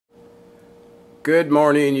Good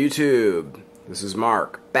morning, YouTube. This is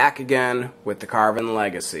Mark, back again with the Carvin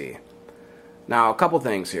Legacy. Now, a couple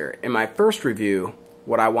things here. In my first review,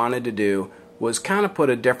 what I wanted to do was kind of put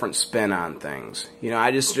a different spin on things. I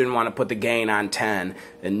just didn't want to put the gain on 10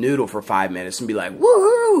 and noodle for 5 minutes and be like,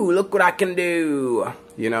 woohoo, look what I can do.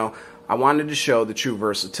 I wanted to show the true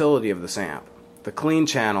versatility of this amp. The clean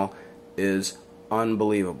channel is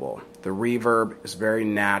unbelievable. The reverb is very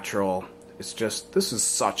natural. This is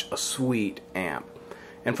such a sweet amp.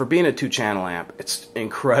 And for being a 2-channel amp, it's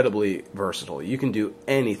incredibly versatile. You can do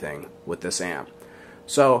anything with this amp.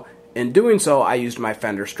 So, in doing so, I used my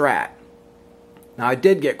Fender Strat. Now, I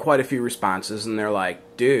did get quite a few responses, and they're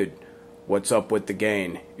like, dude, what's up with the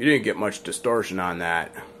gain? You didn't get much distortion on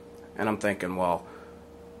that. And I'm thinking, well,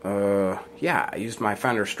 yeah, I used my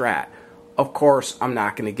Fender Strat. Of course, I'm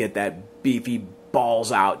not going to get that beefy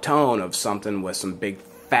balls-out tone of something with some big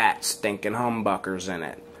fat stinking humbuckers in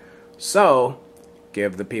it. So,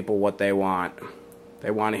 give the people what they want. They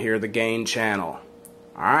want to hear the gain channel.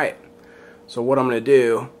 Alright, so what I'm going to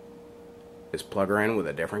do is plug her in with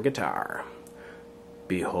a different guitar.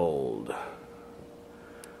 Behold,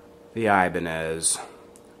 the Ibanez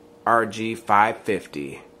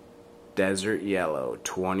RG550 Desert Yellow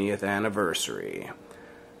 20th anniversary.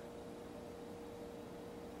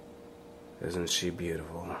 Isn't she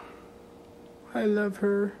beautiful? I love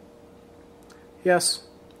her. Yes,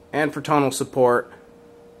 and for tonal support,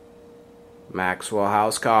 Maxwell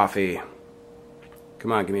House Coffee.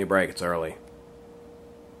 Come on, give me a break, it's early.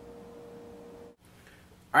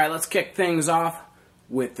 Alright, let's kick things off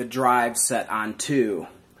with the drive set on 2.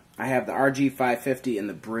 I have the RG550 in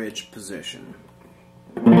the bridge position.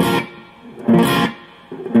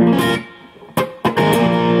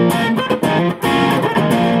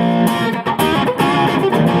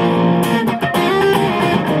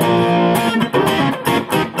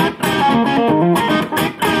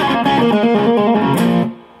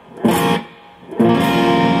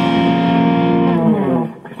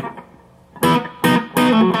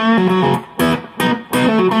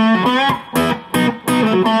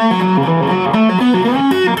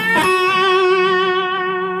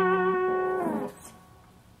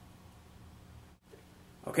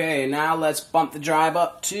 Okay, now let's bump the drive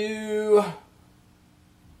up to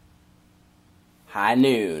high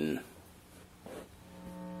noon.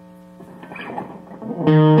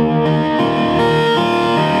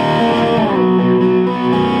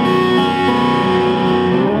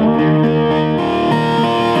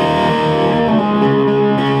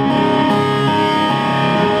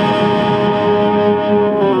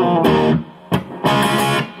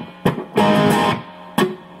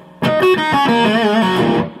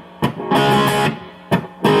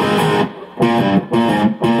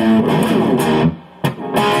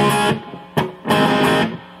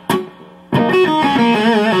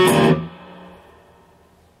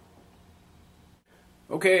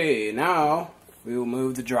 Okay, now we will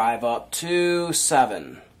move the drive up to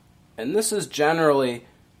 7. And this is generally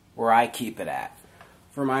where I keep it at,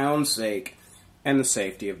 for my own sake and the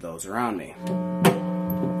safety of those around me.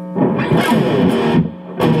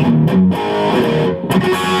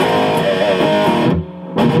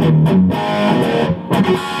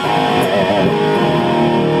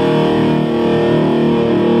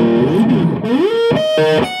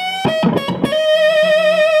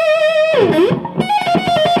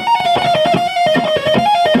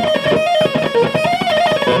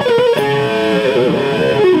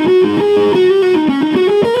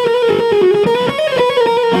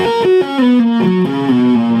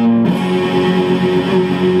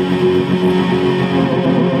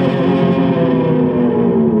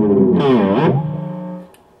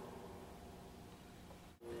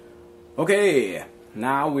 Okay,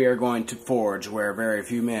 now we are going to forge where very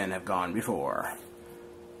few men have gone before.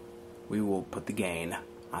 We will put the gain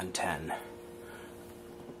on 10.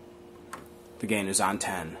 The gain is on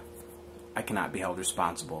 10. I cannot be held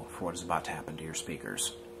responsible for what is about to happen to your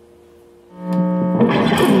speakers.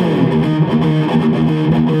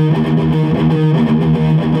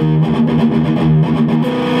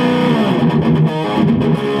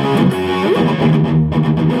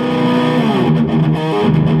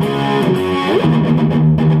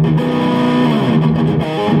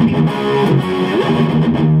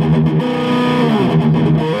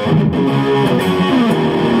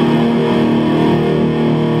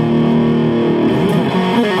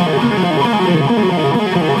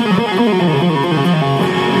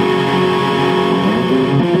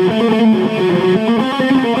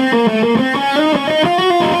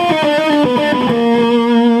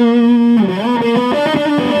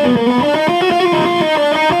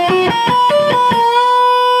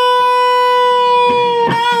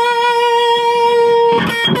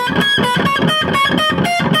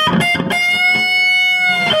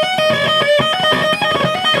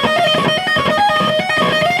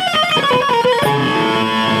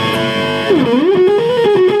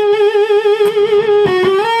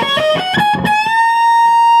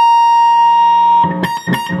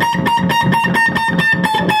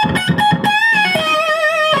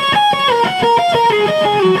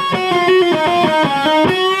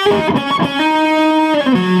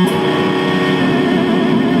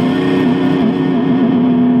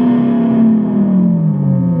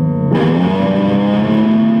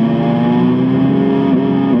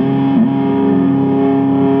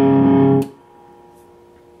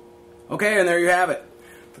 Okay, and there you have it.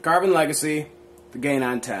 The Carvin Legacy, the gain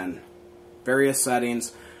on 10. Various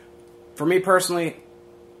settings. For me personally,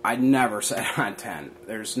 I'd never set it on 10.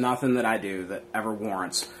 There's nothing that I do that ever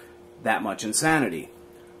warrants that much insanity.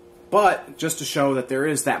 But just to show that there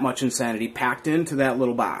is that much insanity packed into that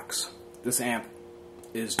little box, this amp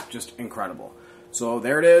is just incredible. So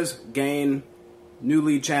there it is, gain, new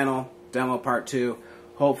lead channel, demo part 2.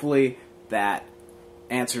 Hopefully that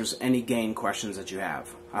answers any gain questions that you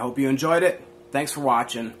have. I hope you enjoyed it. Thanks for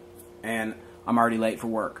watching, and I'm already late for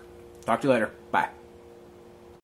work. Talk to you later. Bye.